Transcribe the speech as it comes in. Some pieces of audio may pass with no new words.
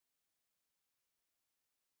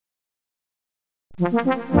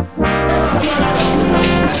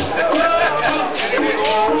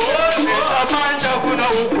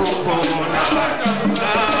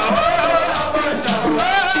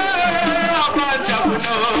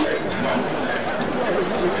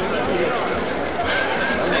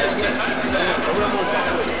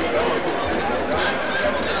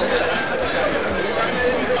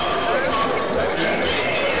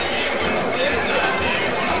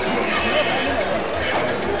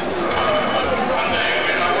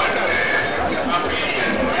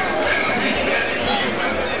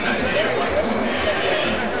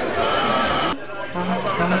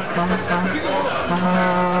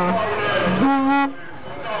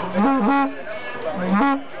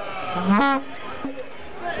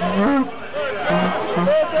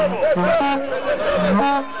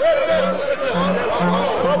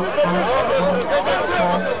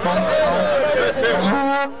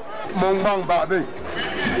Mongbang babe,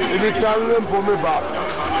 if you tell them for me back,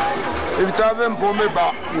 if you tell them for me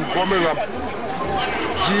back, for me up.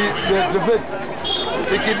 The fit,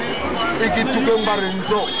 take it to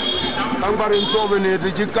Gambarinso, Gambarinso when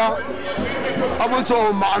the Chica. I want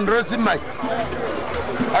so my undressing my.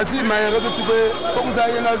 I see my other to be songs I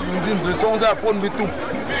using the songs I phone me too.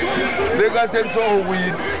 They got sent so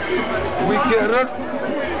we can run.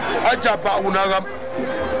 I chap out Unagam.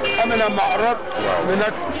 I mean, I'm not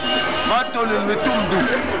Matton in the Tumdu.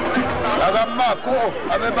 I got Marco,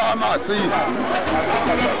 I never see.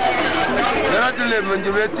 There are to live when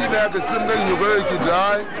you get back a single you go to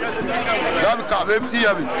die. That can't empty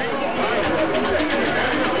of it.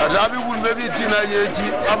 And I will maybe Tina Yeti,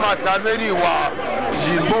 Amata very well.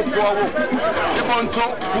 Jimbo, the Bonso,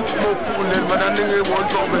 Kumbo, and Madame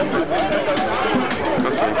wants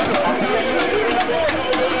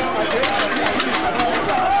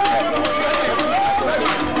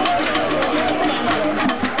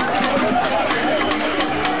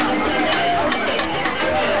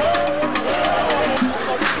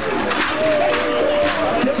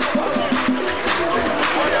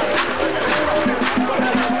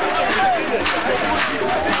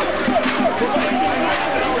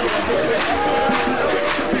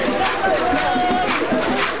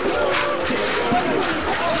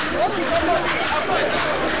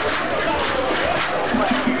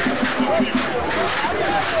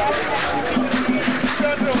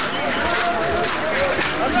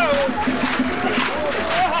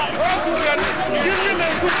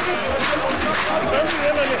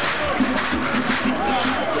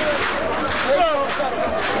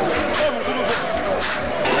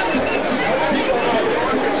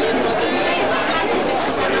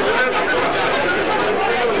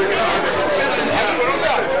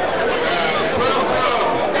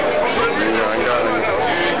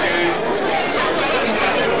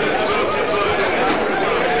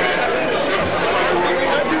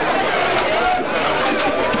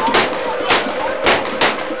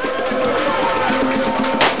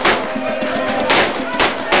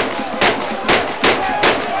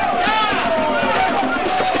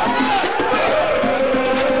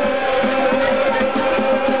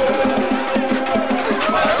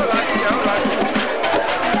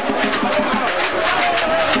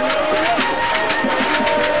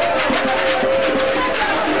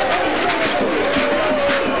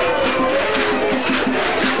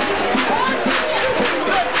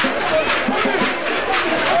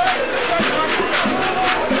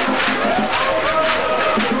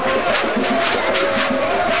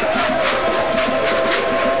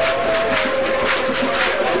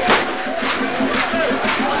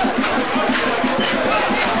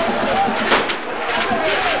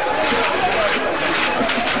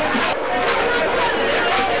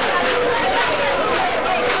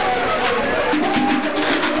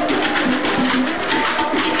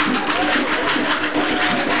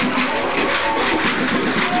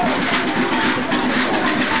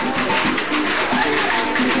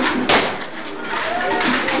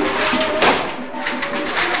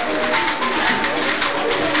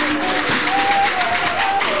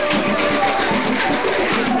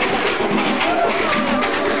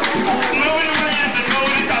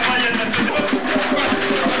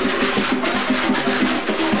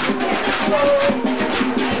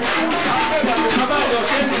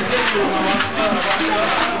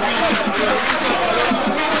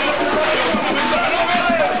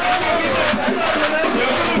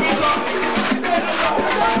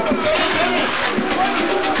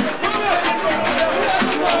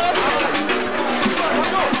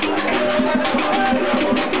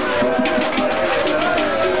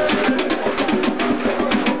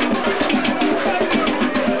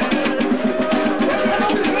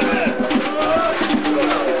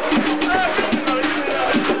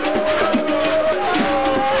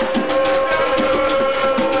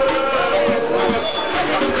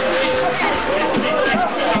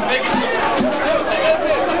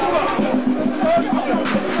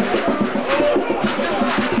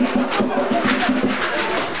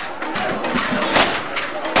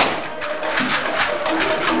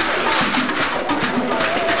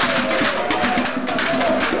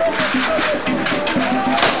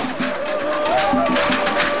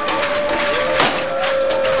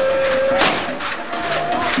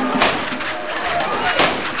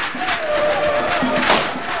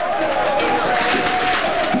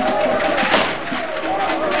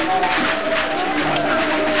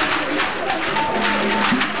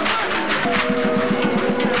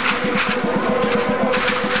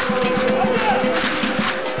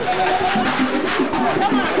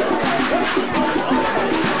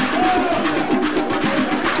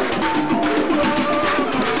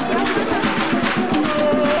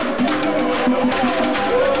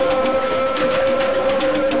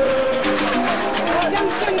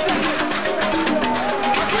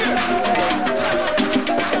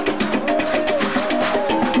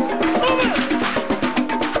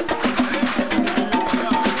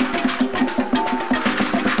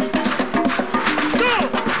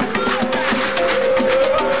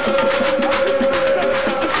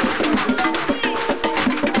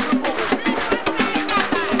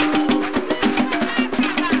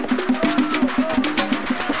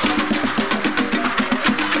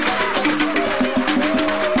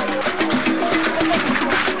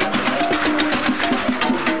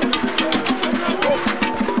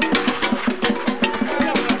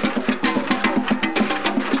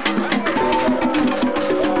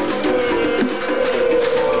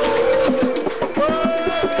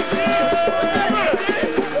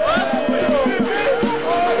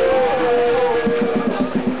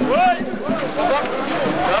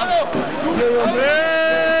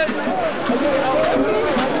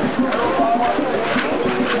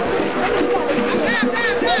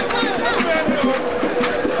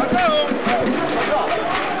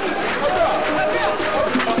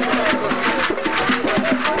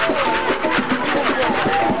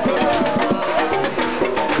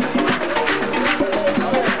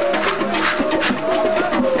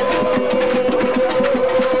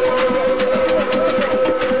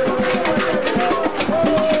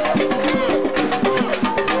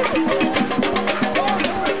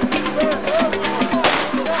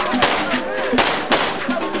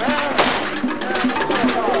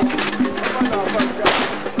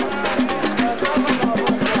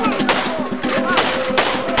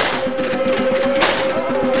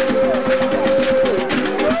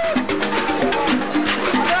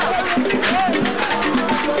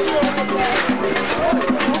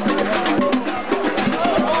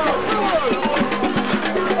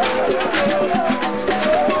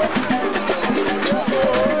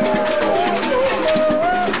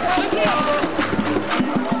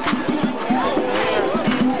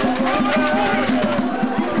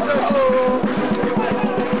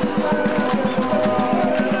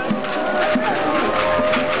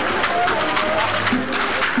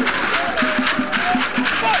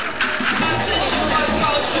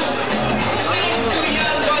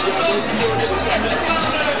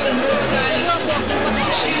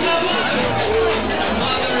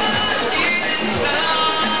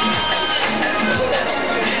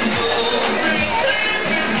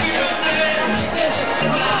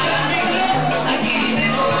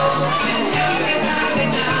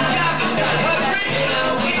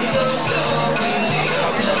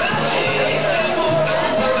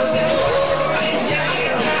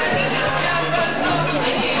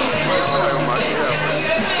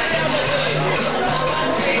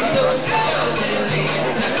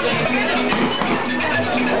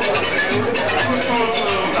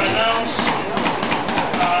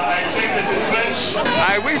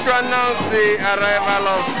announced the arrival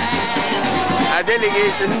of a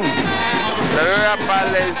delegation to the Royal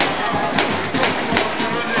Palace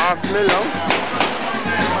of Milong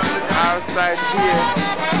outside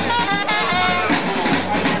here.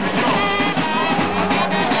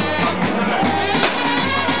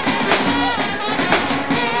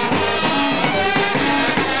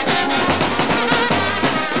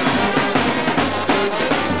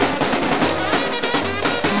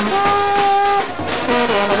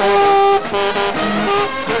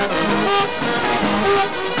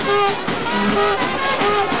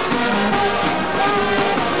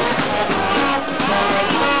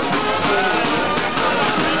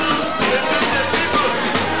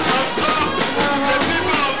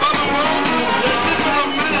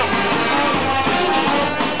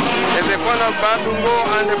 Kumbo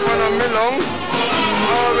and the fun of Milong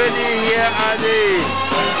already here at the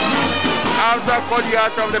outer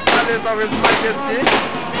courtyard of the Palace of His Majesty.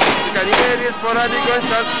 You can hear these sporadic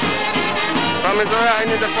gunshots from His Royal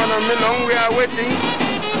Highness the fun of Milong. We are waiting.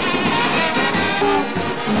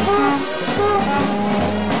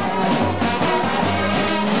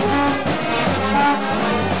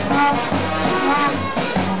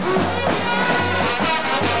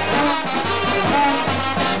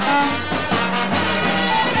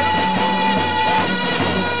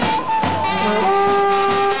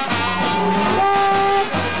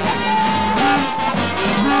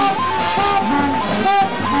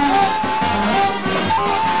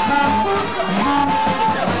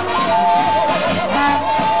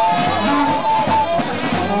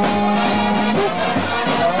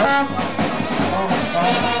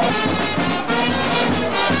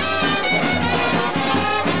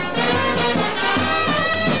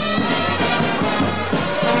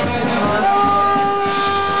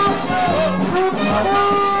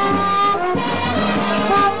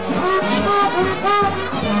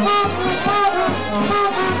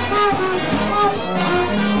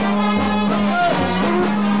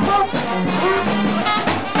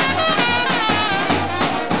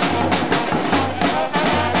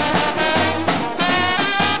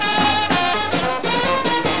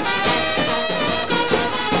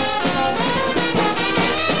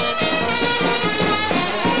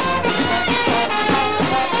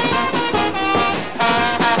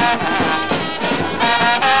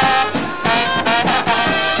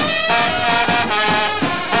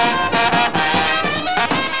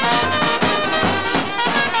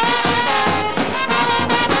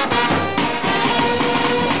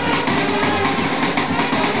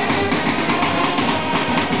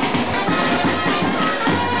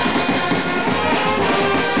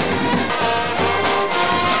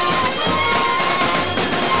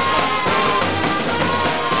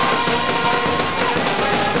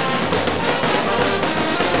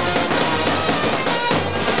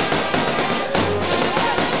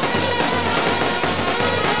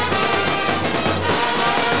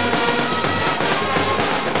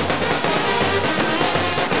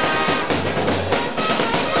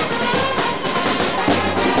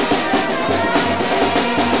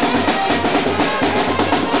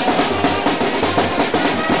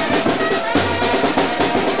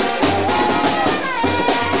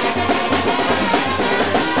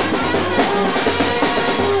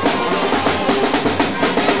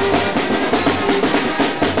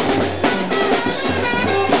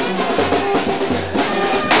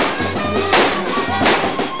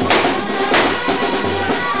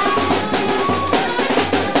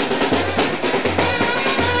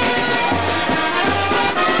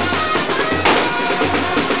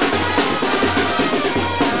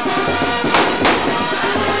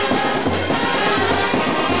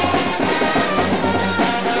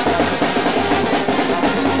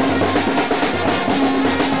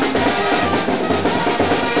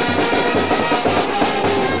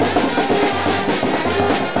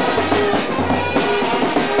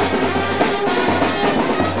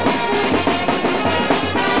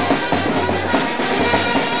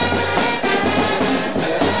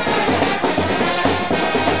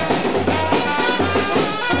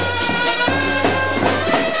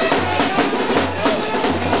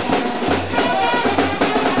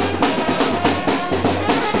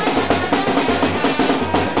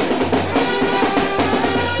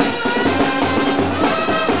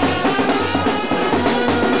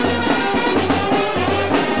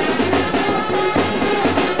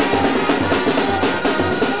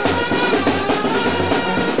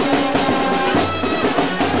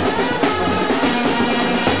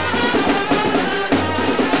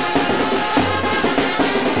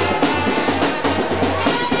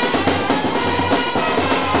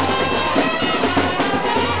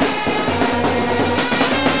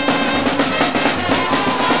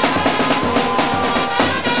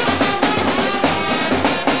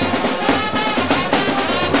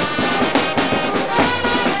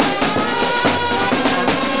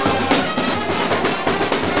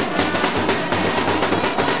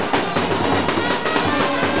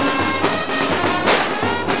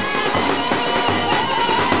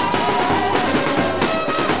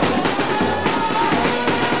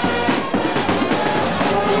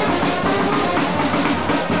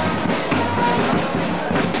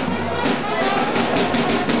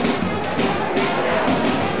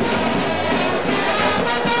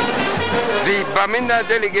 Bamenda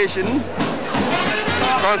delegation,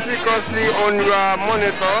 conspicuously on your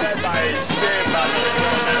monitor,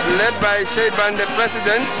 led by Shayban, the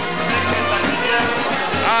president,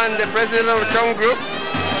 and the president of Chong Group.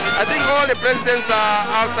 I think all the presidents are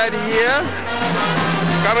outside here,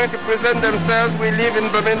 coming to present themselves. We live in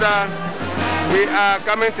Bamenda. We are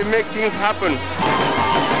coming to make things happen.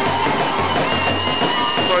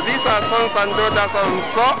 So these are sons and daughters of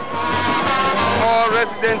Ngonnso, all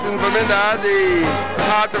residents in Bamenda, the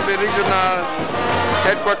heart of the regional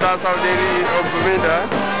headquarters of Bamenda,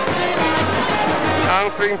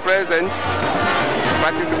 answering present,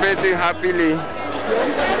 participating happily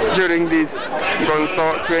during this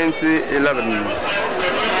Ngonnso 2011.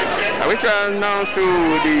 I wish to announce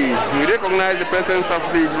we recognize the presence of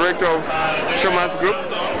the director of Shomas Group.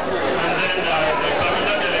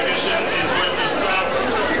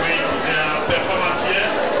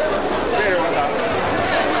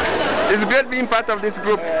 It's great being part of this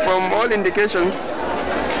group from all indications.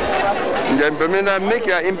 In Bamenda, make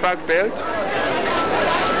your impact felt.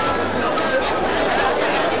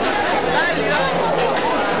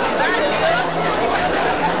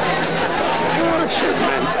 Oh, shit,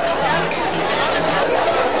 man.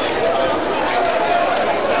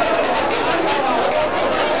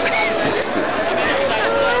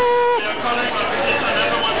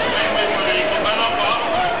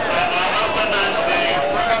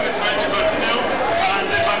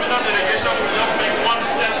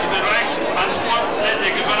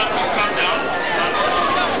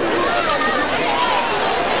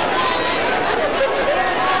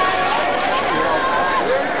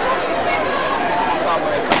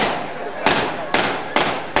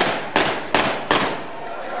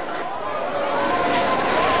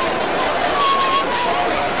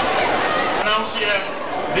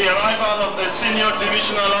 The arrival of the senior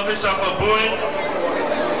divisional officer for Boeing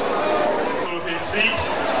to his seat.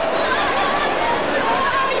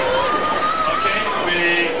 Okay, we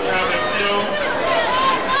have a few.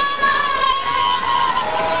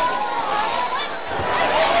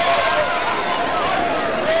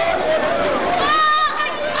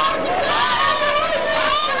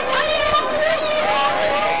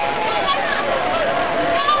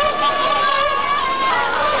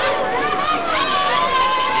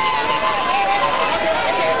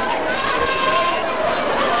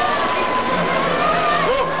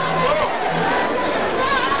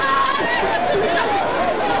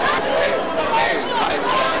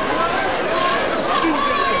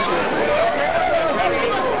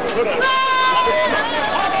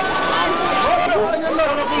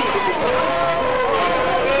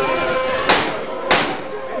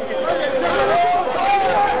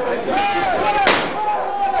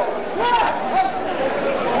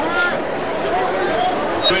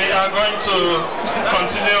 To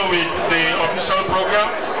continue with the official program.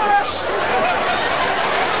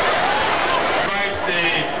 Invite the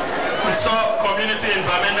Ngonnso community in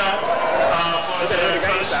Bamenda for the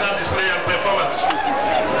traditional display and performance.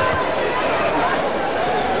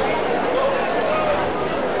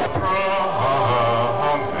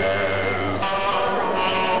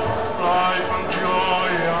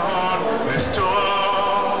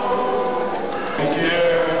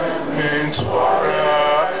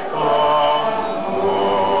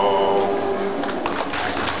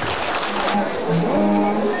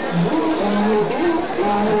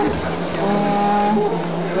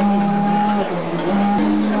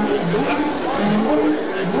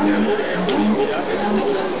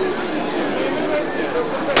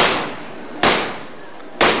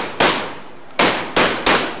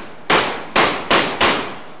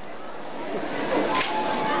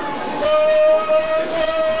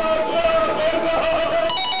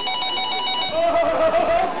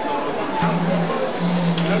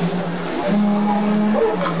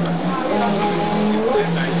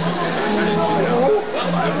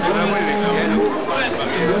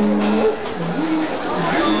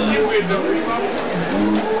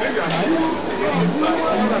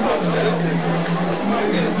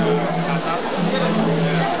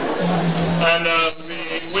 And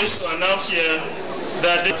we wish to announce here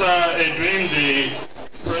that Dr. Edwin, the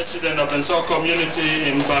president of the Ngonnso community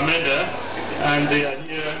in Bamenda, and they are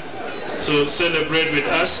here to celebrate with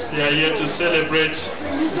us. They are here to celebrate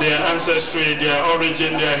their ancestry, their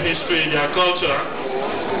origin, their history, their culture.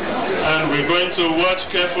 And we're going to watch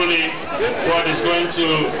carefully what is going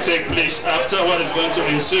to take place after, what is going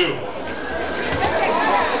to ensue.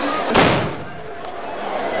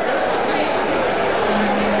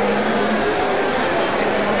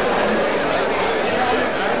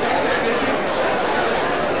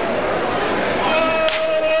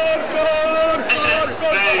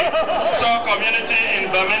 community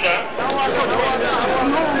in Bamenda.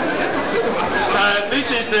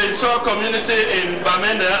 This is the Ngonnso community in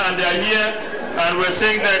Bamenda, and they are here, and we're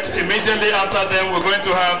saying that immediately after them we're going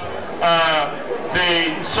to have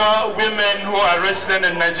the Ngonnso women who are resident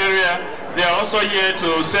in Nigeria. They are also here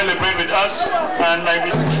to celebrate with us, and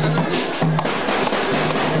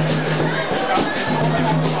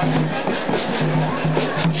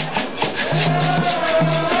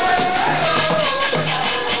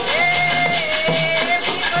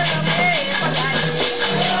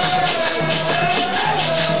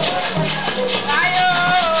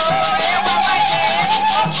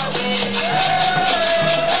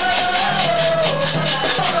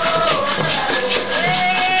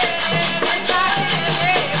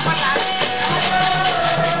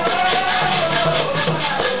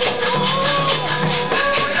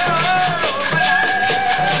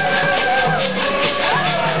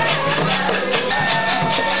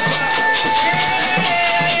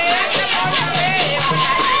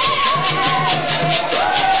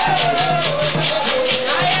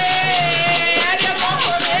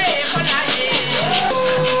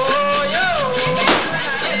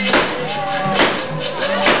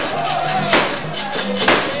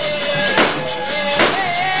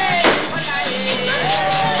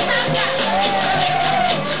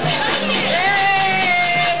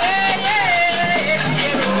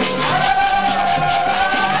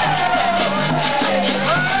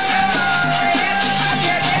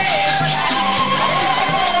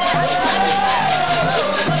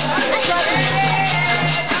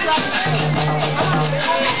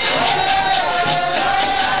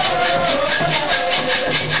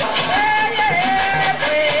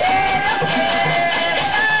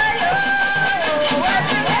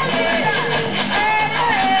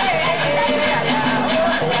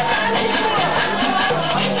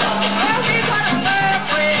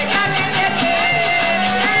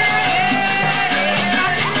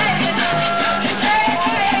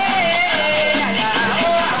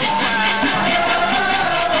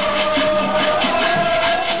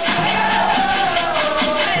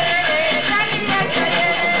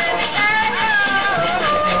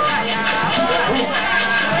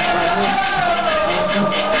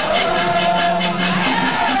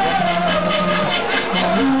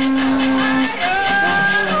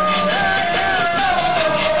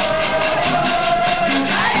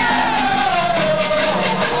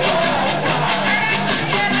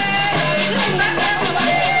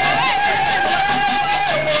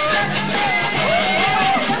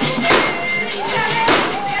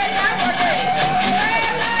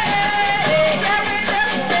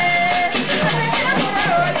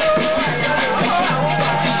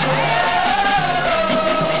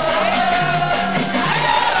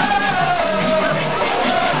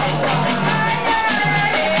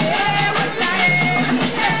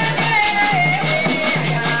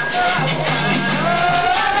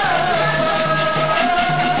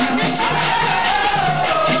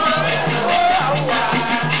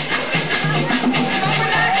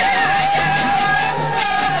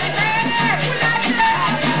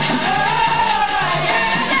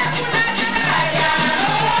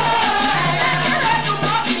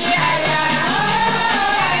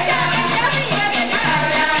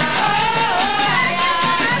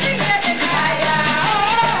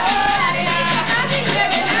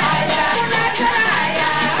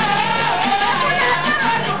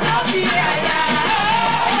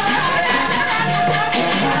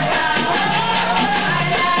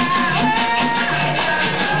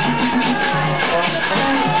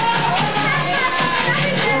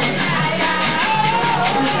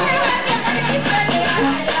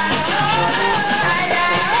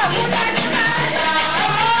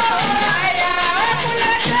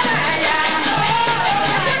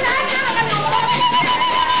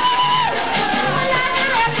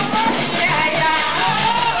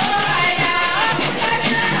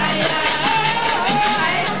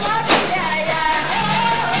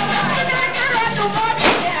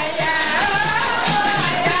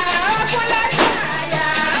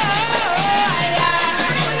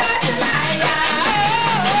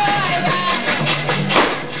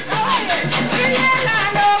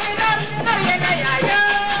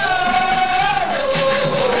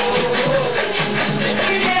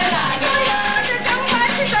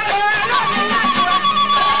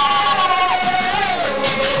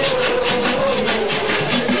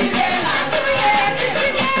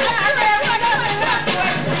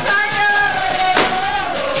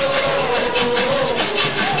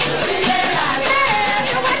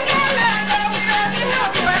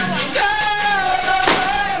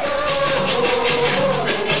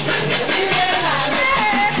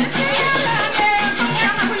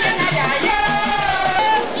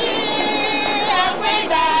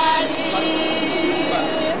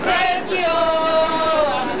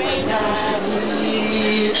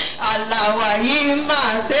Allah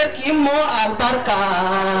wahima serki mo albarka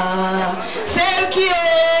serki o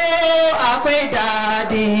akwai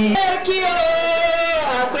dadi serki o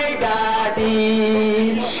akwai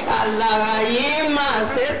dadi Allah wahima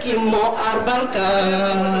serki mo albarka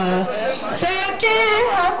serki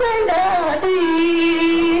akwai dadi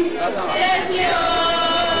serki o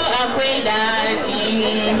akwai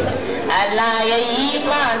dadi Allah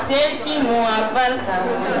wahima serki mo albarka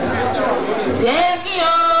serki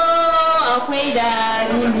o akwai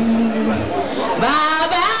dadi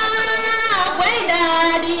baba akwai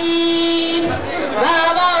dadi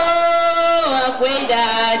baba o akwai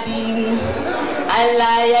dadi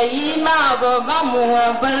Allah ya yi ma baba mu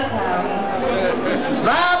albarka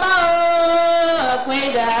baba o akwai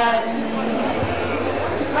dadi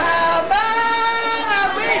baba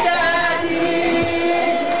akwai dadi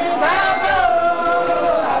baba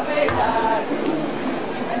o akwai dadi.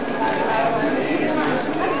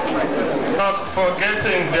 Not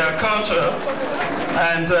forgetting their culture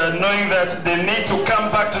and knowing that they need to come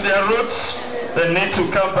back to their roots,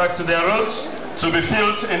 to be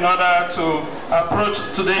filled in order to approach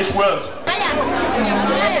today's world.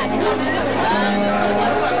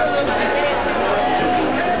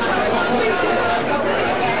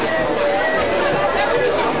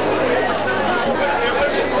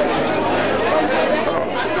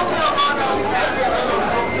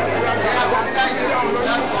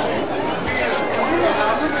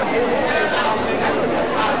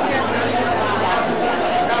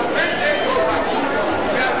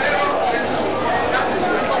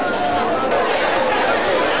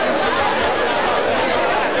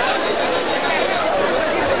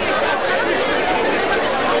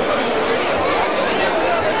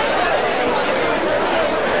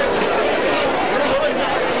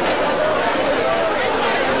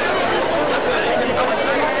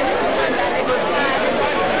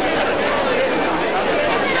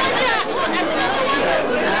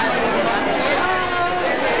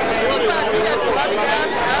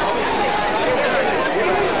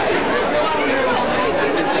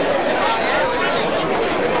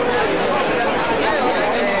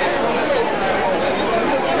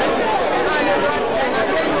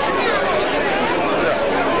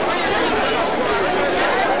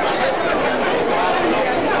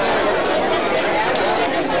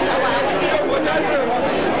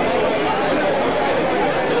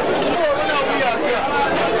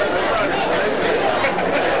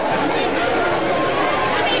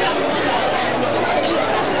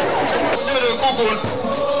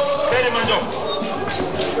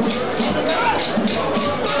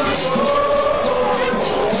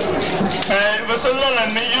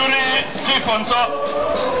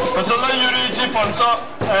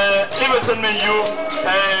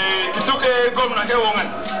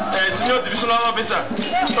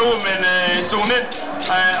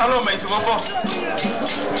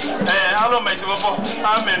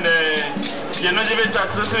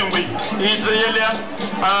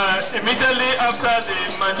 Immediately after the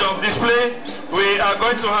Mahjong display, we are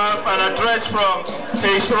going to have an address from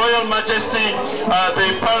His Royal Majesty, the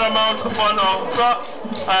Paramount Fund of Sa,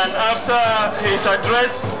 and after his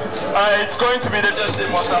address, it's going to be the just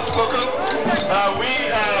must have spoken. We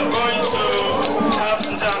are going to have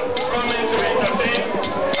Njang coming to entertain,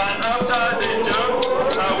 and after the Njang,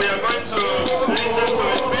 we are going to listen to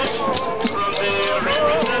a speech from the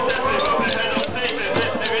representative of the head of state in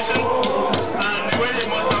this division, and when he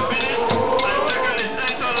must have finished and taken his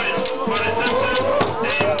entourage for reception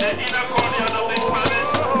in the inner courtyard of this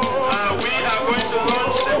palace, we are going to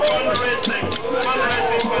launch the fundraising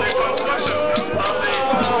for the construction of the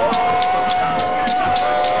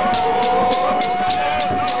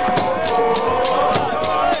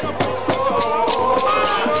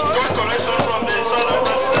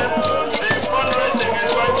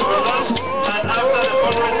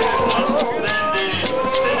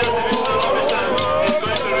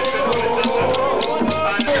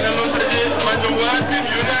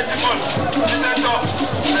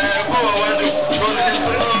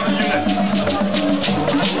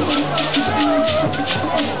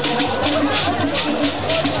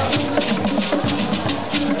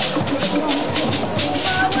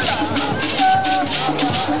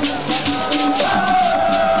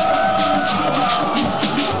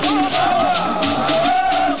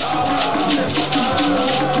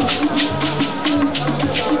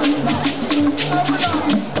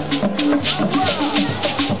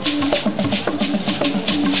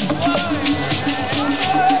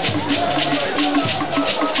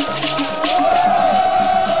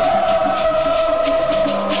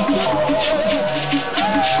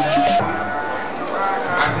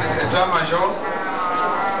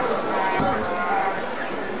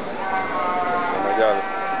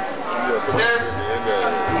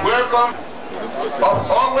welcome,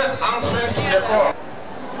 of always answering to the call.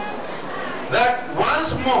 That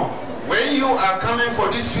once more, when you are coming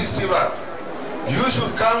for this festival, you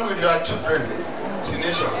should come with your children to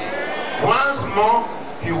nation. Once more,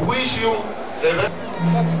 he wish you a very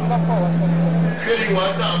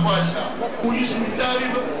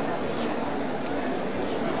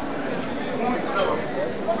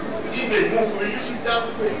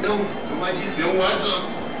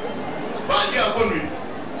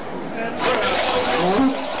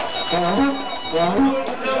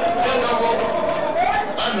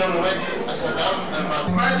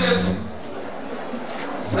Majesty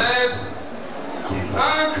says he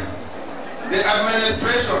thank the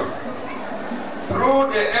administration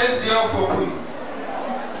through the SGL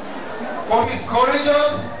for his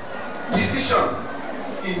courageous decision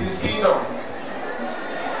in his kingdom,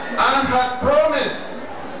 and had promised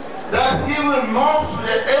that he will move to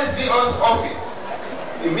the SDO's office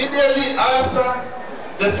immediately after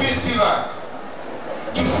the festival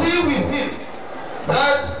to see with him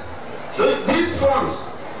that these funds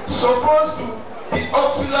supposed to be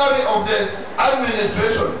auxiliary of the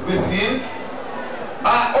administration with him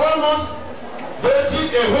are almost verging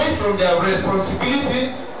away from their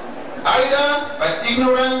responsibility, either by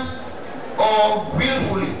ignorance or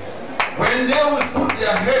willfully. When they will put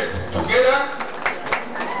their heads together,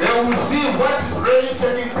 they will see what is really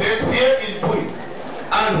taking place here in Puri.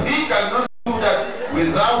 And he cannot do that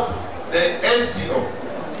without the SDO.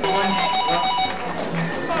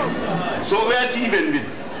 So where do you even live?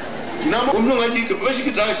 Now, I'm not going to go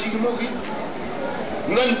to the house. I'm going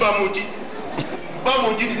to go to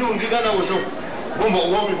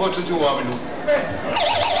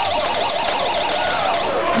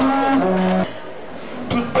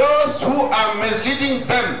to those who are misleading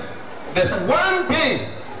them, there's one thing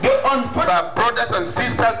they unfortunate brothers and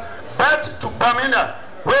sisters, but to Bamenda,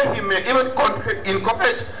 where he may even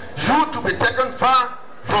incorporate you to be taken far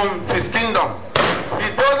from his kingdom.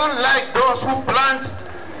 He doesn't like those who plant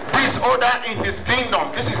disorder in his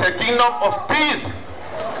kingdom. This is a kingdom of peace.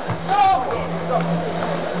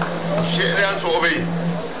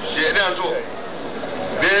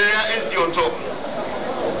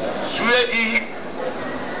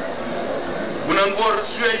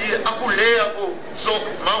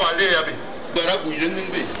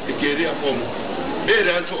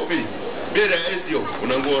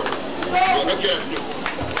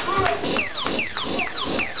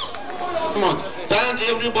 Thank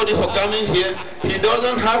everybody for coming here. He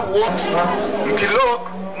doesn't have work.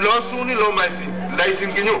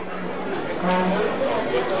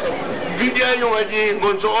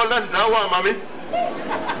 Ngonnso all that now, Mammy.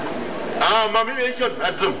 Mammy mentioned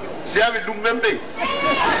at them. See, I will look them big.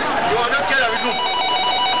 You are not care of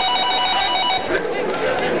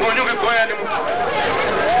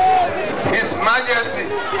His Majesty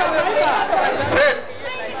said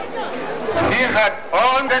he had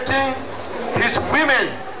undertaken his women.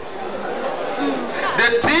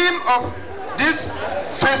 The theme of this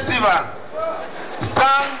festival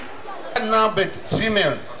stand now but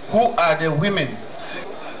female. Who are the women?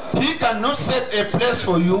 He cannot set a place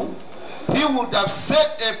for you. He would have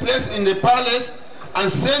set a place in the palace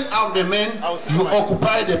and send out the men to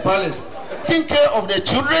occupy the palace. Taking care of the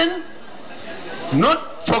children,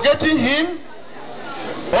 not forgetting him.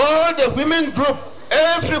 All the women group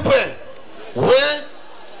everywhere where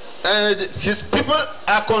his people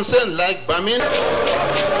are concerned, like Bamin.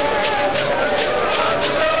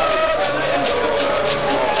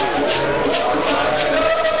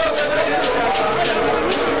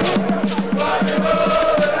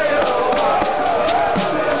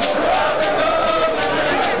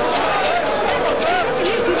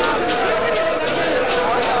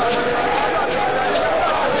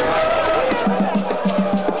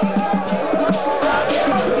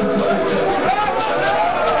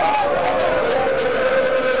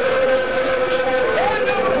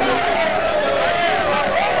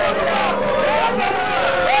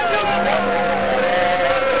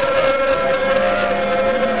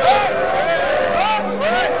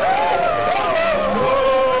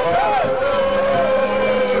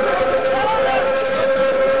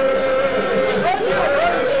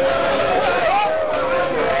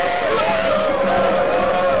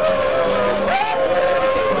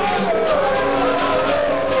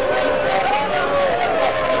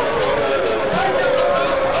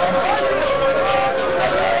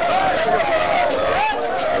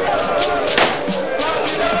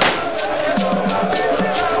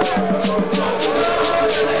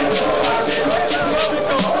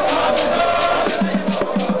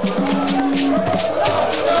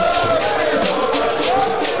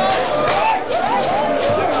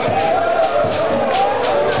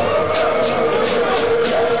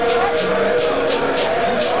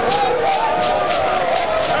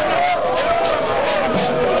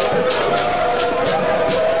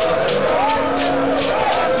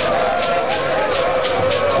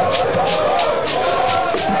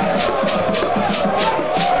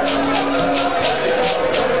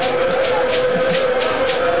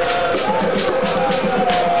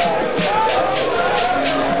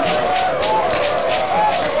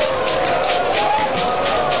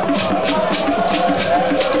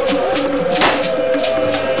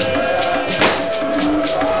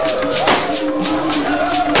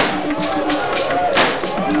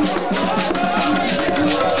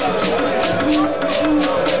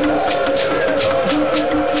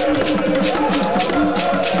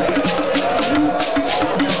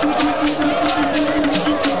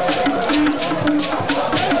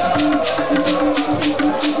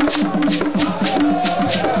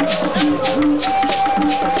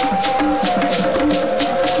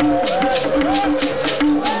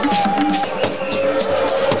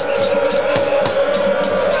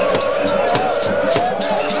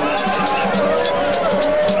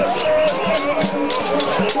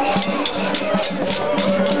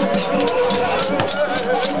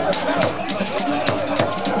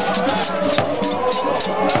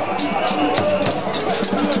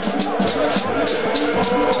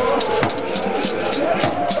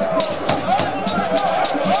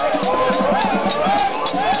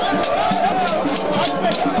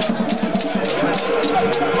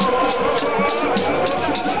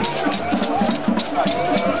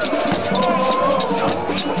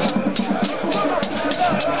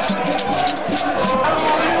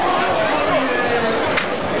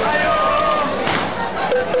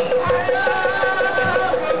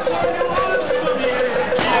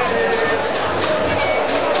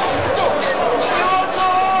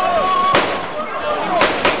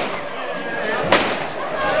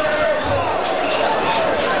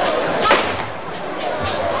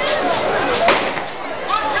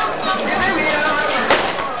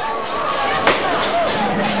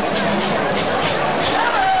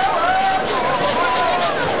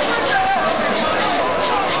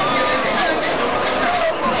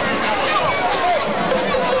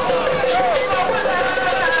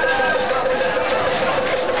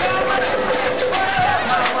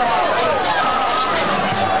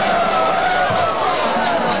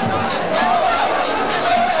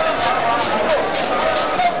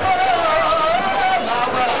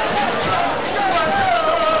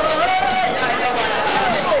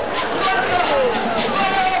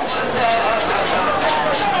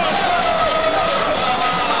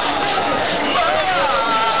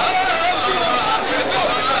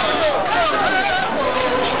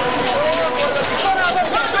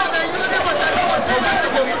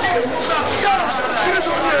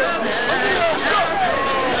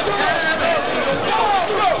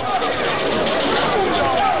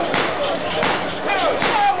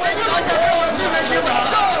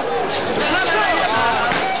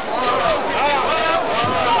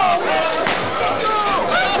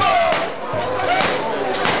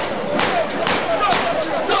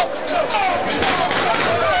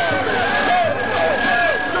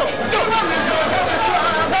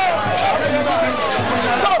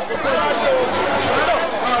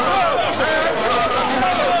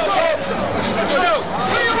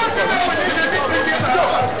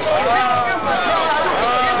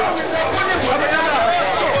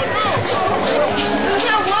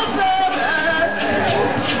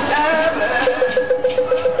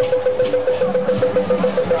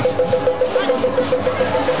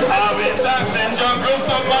 enjoyed group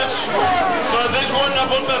so much for this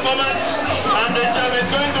wonderful performance, and the jam is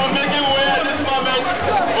going to make it way at this moment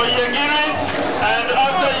for Yengiri, and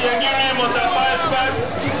after Yengiri must have pass,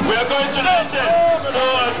 we are going to listen to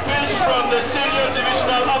a speech from the senior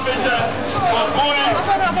divisional officer for Buri,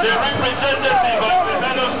 the representative of the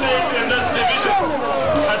head of state in this division.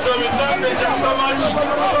 And so we thank the jam so much.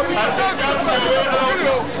 As the jams are way out,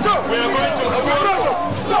 we are going to support.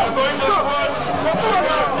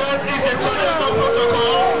 That is the traditional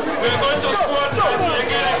protocol. We are going to squat as the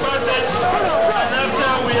Yengiri passes, and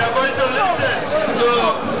after we are going to listen to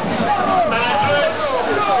an address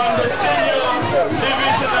from the senior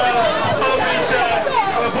divisional officer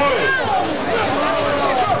of Buri.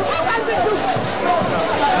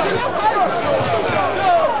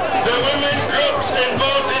 The women groups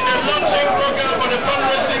involved in the launching program for the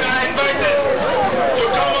fundraising are invited to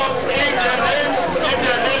come up, give their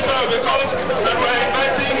names are called, and we're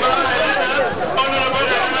inviting Honorable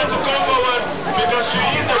Elena to come forward because she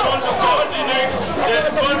is the one to coordinate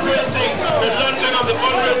the fundraising, the launching of the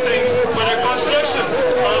fundraising for the construction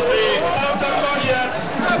of the outer courtyard.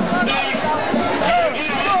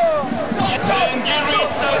 The Ngiri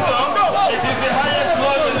Center. It is the highest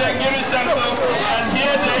lodge in the Ngiri Center, and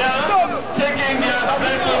here they are taking their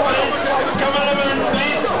rightful place. Cameraman,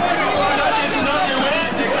 please. That is not the way.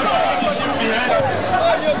 The camera is shift behind.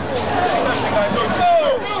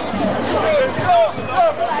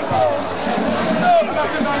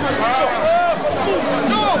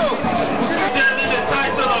 Telling the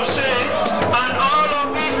title of shade, and all of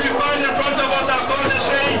these we find in front of us are called the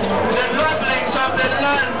shades, the lordlings of the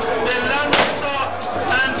land we saw,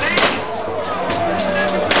 and these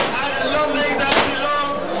are the lordlings that belong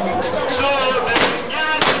to the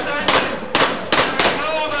Ngiri society. We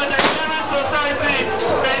know that the Ngiri society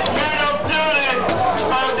is made up purely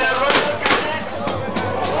of the royal cadets,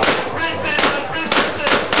 princes and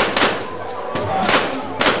princesses.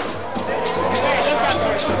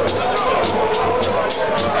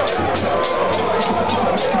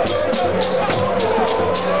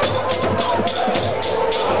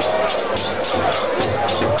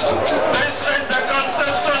 This is the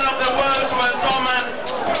conception of the world to Nzoman.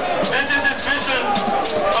 This is his vision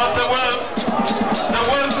of the world. The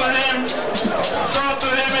world to him, so to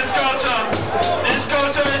him is culture. This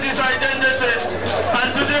culture is his identity. And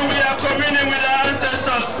today we are communing with our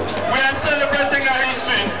ancestors. We are celebrating our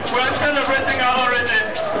history. We are celebrating our origin.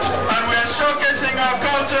 And we are showcasing our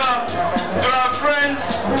culture to our friends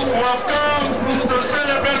who have come to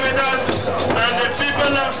celebrate with us. And the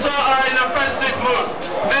people of So are in a festive mood.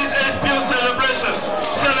 This is pure celebration.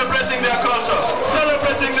 Celebrating their culture,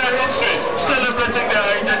 celebrating their history, celebrating their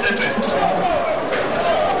identity.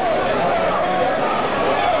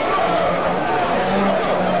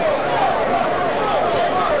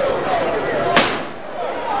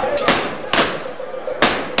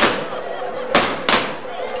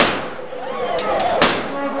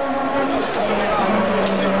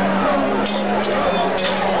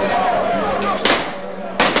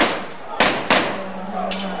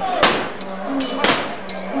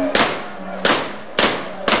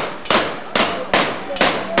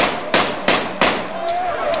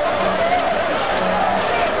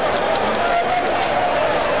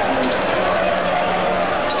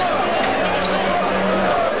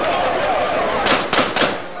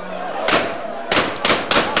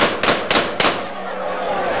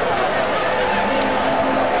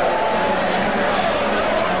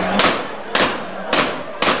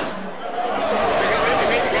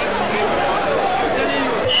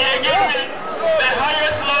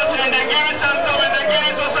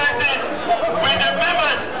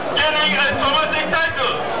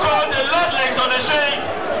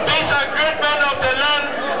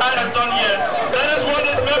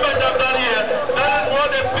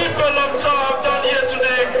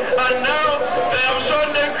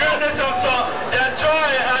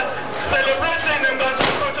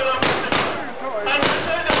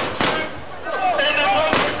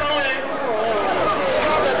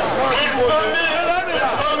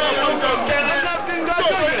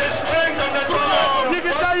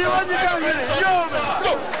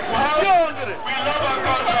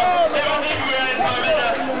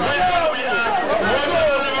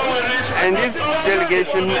 In this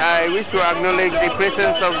delegation, I wish to acknowledge the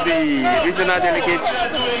presence of the regional delegate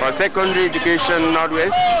for secondary education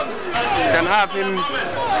Northwest. You can have him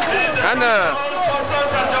and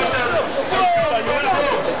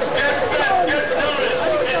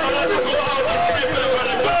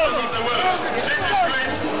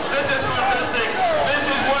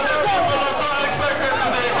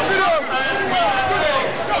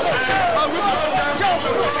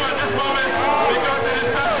this moment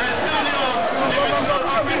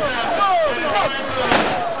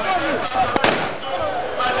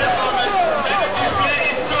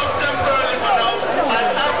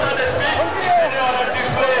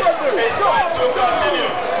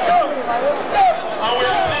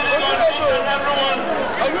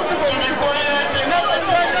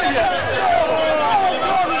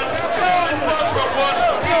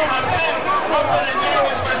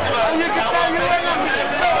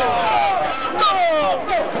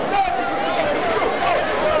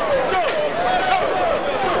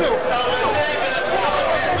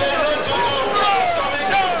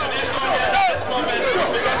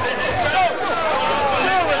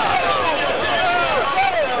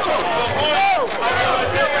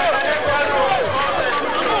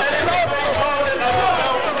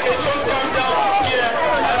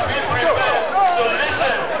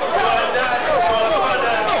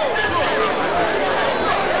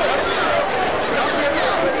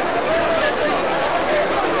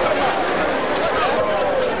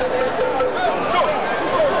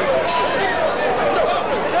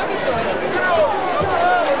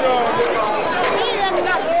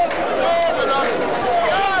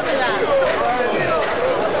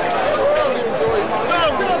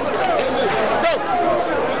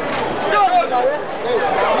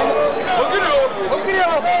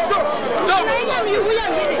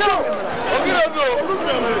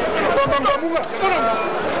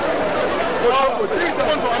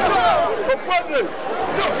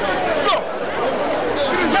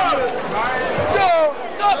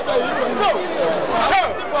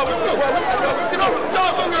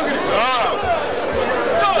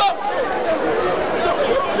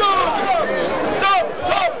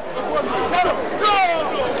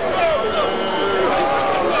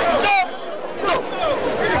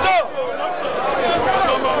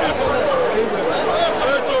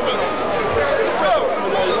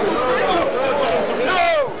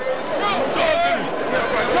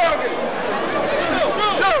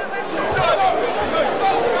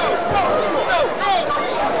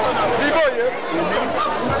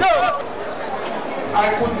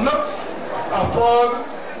I could not afford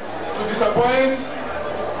to disappoint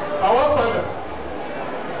our father,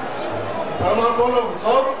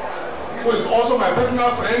 Ngonnso, who is also my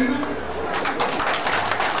personal friend,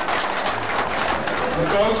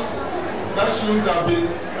 because that shouldn't have been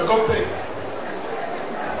a good thing.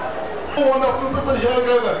 Wonderful people here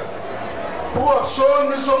gathered, who have shown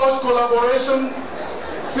me so much collaboration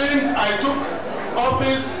since I took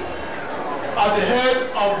office at the head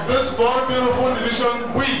of this very beautiful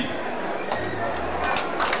division,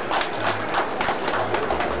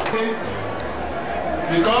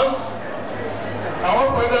 because our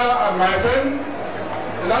father and my friend,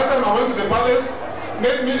 the last time I went to the palace,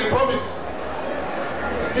 made me a promise.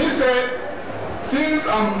 He said, since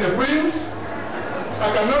I'm the prince,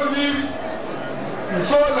 I cannot live in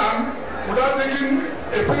Soland without taking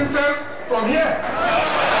a princess from here.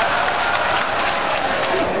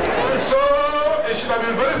 So it should have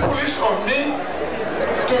been very foolish of me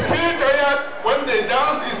to feel tired when the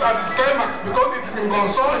dance is at its climax, because it is in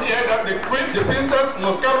Ngonnso here that the princess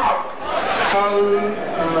must come out.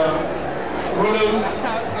 Rulers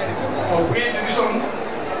of Bui division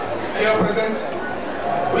here present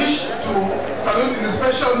wish to salute in a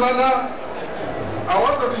special manner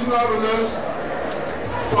our traditional rulers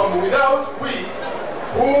from without Bui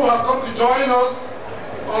who have come to join us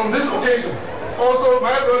on this occasion. Also,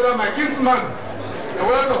 my brother, my kinsman, you're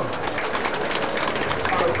welcome.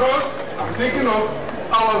 And of course, I'm thinking of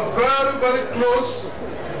our very, very close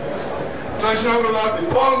traditional ruler, the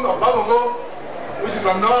fond of Babongo, which is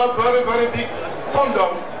another very, very big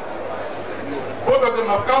fondom. Both of them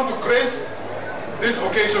have come to grace this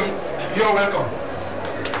occasion. You're welcome.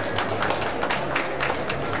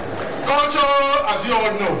 Culture, as you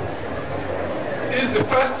all know, is the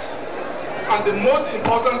first and the most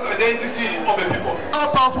important identity of a people.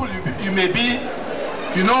 How powerful you may be,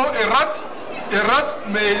 you know, a rat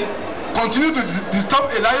may continue to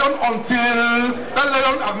disturb a lion until that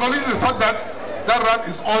lion acknowledges the fact that that rat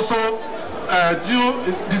is also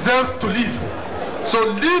deserves to live. So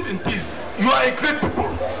live in peace. You are a great people.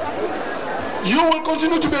 You will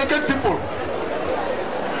continue to be a great people.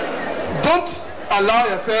 Don't allow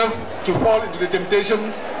yourself to fall into the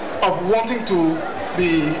temptation of wanting to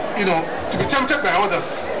be, to be tempted by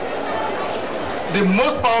others. The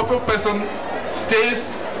most powerful person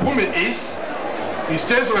stays whom he is. He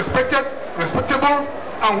stays respectable,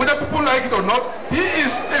 and whether people like it or not, he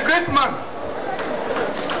is a great man.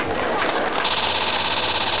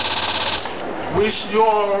 Wish you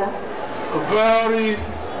all a very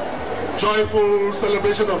joyful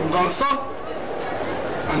celebration of Ngonnso.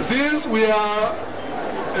 And since we are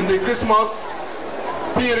in the Christmas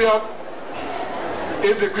period,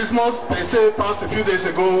 if the Christmas per se passed a few days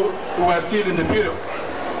ago, we were still in the period.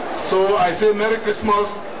 So I say Merry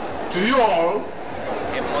Christmas to you all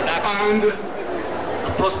and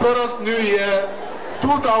a prosperous New Year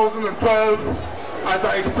 2012, as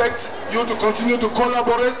I expect you to continue to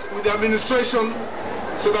collaborate with the administration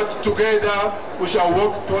so that together we shall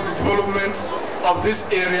work towards the development of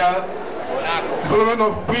this area, development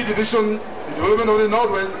of Bui division, the development of the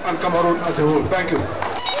Northwest and Cameroon as a whole. Thank you.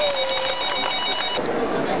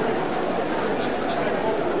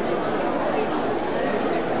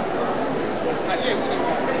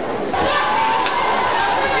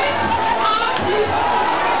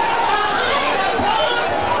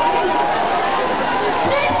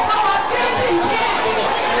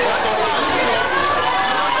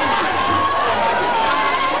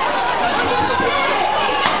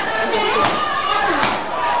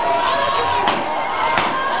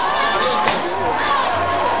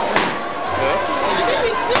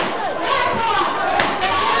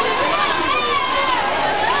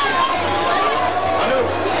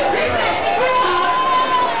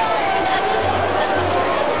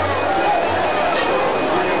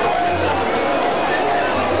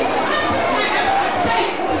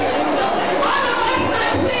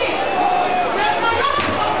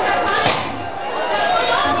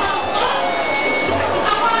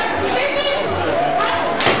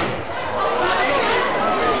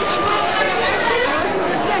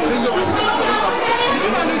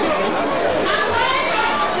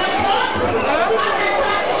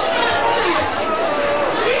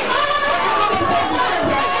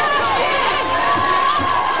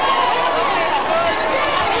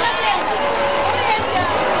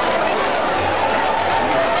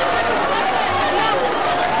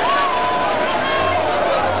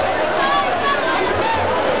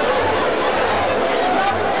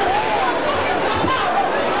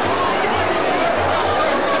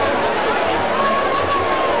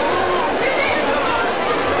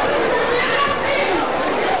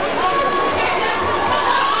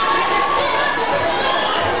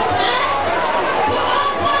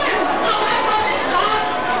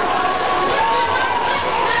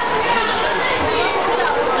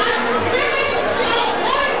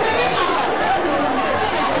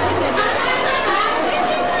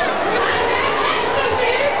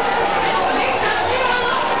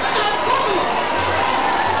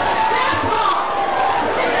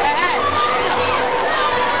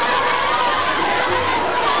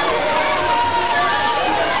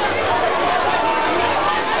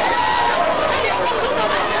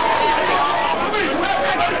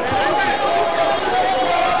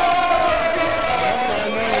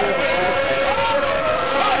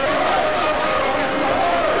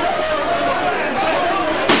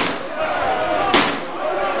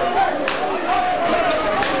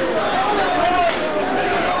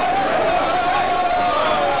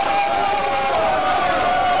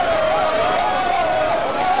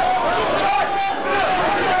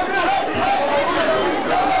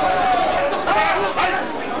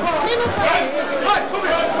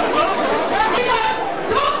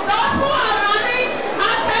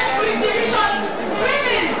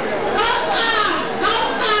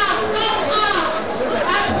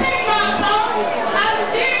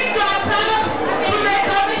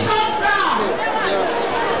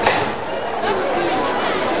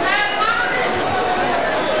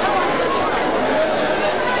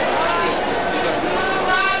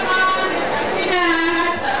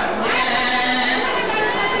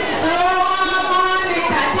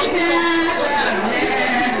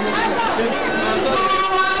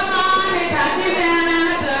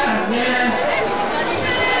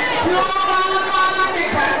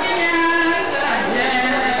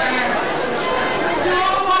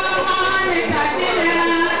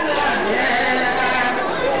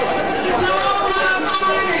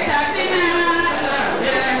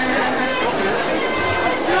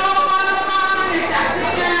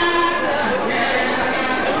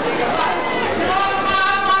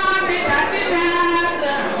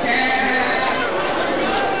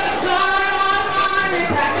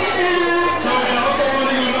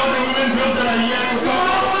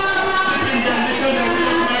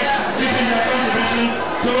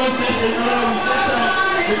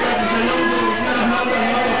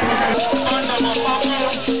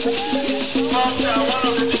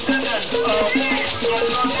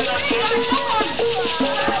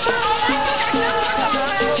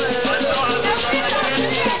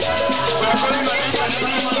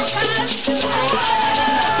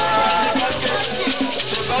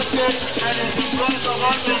 And is in front of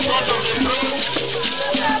us, in front of the throne.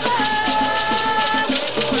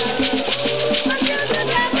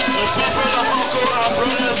 The people of Kumbo are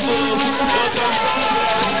brothers to those of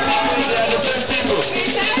they are the same people.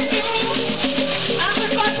 And we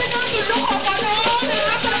continue to look upon all the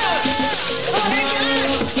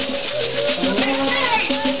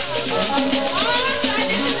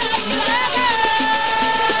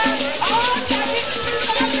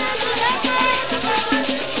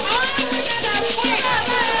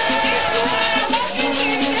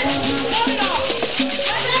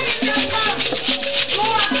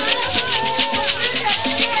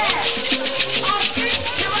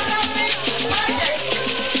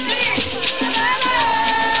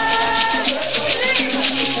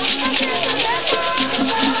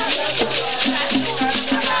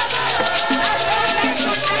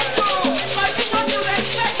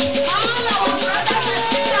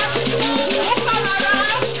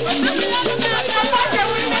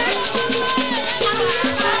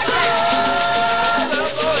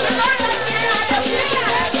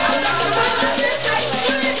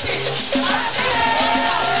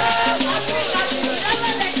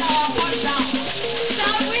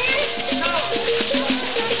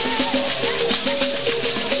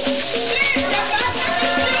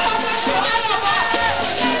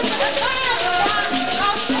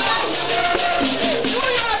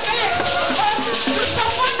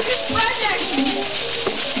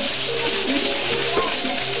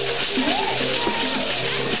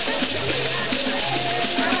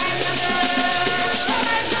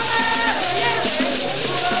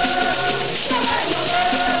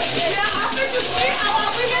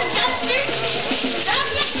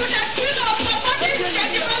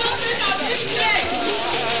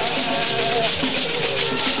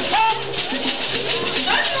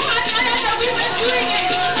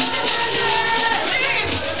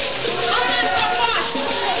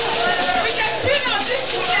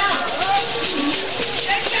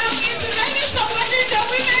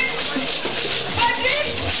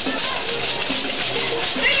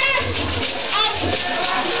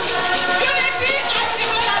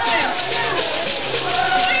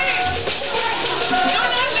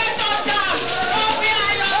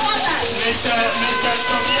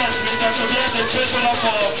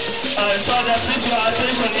Please your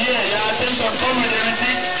attention here, your attention, come with the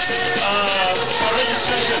receipt for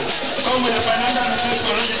registration. Come with the financial receipts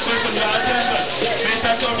for registration, your attention.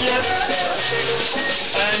 Mr. Tobias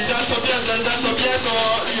and John Tobias,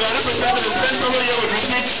 or you are representing the same somewhere here with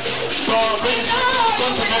receipt for registration,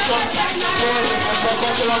 contribution towards the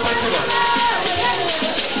cultural festival.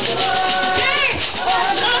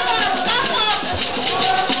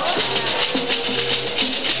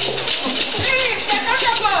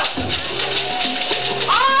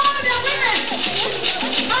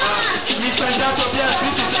 Tobias,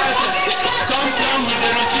 this is urgent. Come down with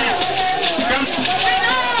the receipts. Come. We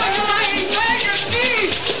know you are enjoying the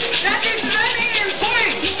peace that is reigning in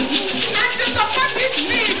point. And to support this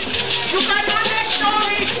peace, you can only show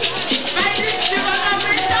it by this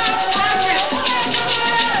developmental project.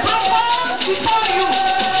 Propose before you.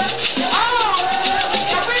 Oh,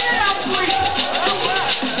 the winning of which.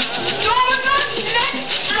 Do not let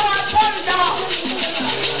our phone down.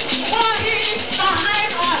 For he is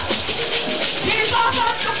behind us. He's also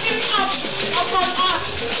looking up upon us.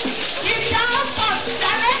 He tells us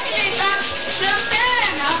directly that the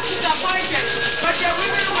men are disappointed, but the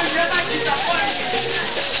women will never disappoint.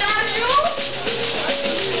 Shall you?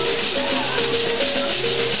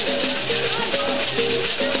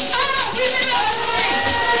 Oh, women are free.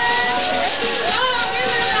 Oh,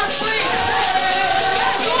 women are free.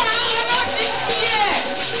 You are honored this year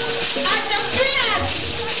as the pillars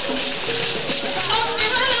of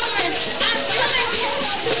development and unity.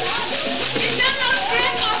 It does not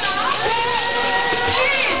break honor.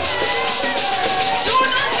 Please, do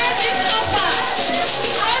not let this offer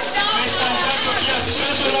run down Mr. Tobias,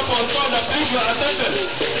 Treasurer of Controller, please your attention.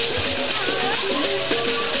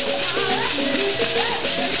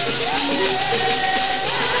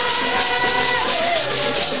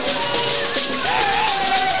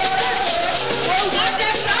 What the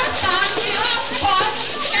first time we have fought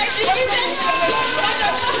executed for the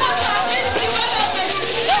purpose of this development.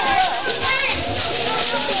 Please,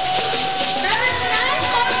 there is nice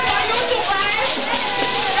code for you to buy.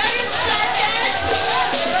 There is blankets.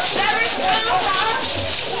 There is flour.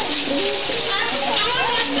 And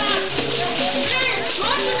all of that. Please go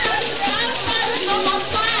to the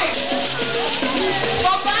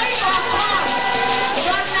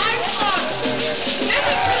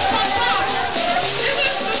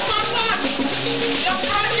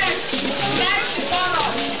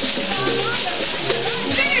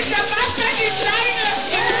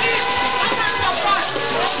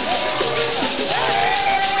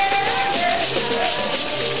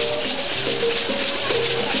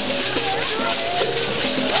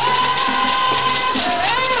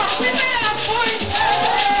point,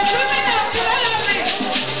 women of development,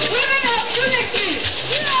 women of unity,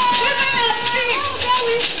 women of peace.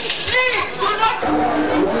 Please do not.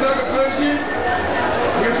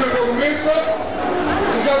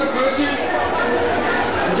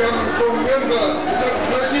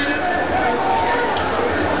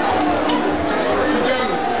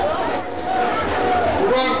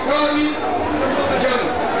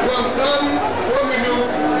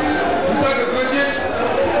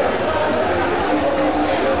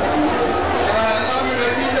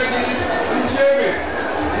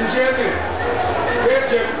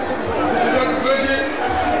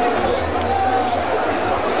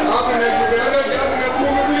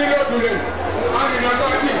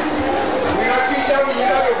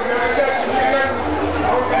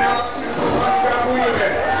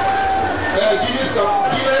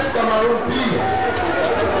 Guinness Cameroon, please.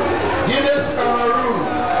 Guinness Cameroon.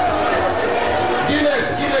 Guinness,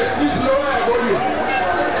 please lower your volume.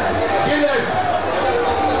 Guinness.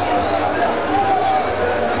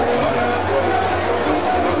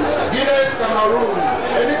 Guinness Cameroon.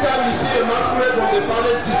 Anytime you see a masquerade from the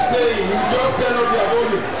palace displaying, you just turn up your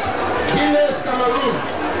volume. Guinness Cameroon.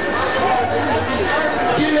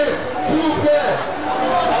 Guinness, s'il vous plaît.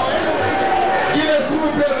 Guinness, s'il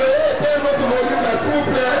vous plaît. S'il vous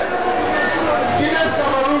plaît. Guinness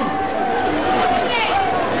Cameroon.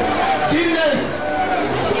 Guinness.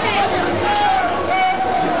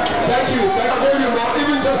 Thank you. Can I volume or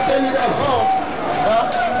even just turn it off?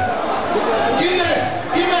 Guinness.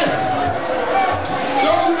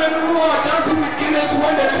 Those women who are dancing with Guinness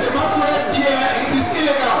when there is a masquerade here, it is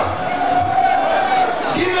illegal.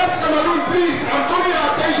 Guinness Cameroon, please. I'm calling your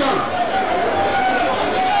attention.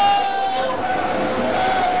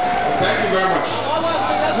 Thank you very much.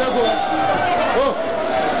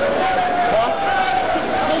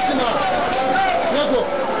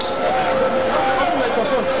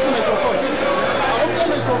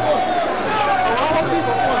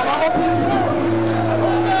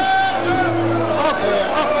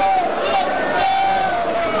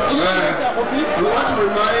 We want to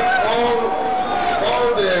remind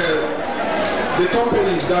all the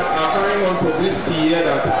companies that are carrying on publicity here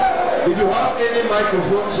that if you have any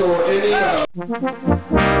microphones or any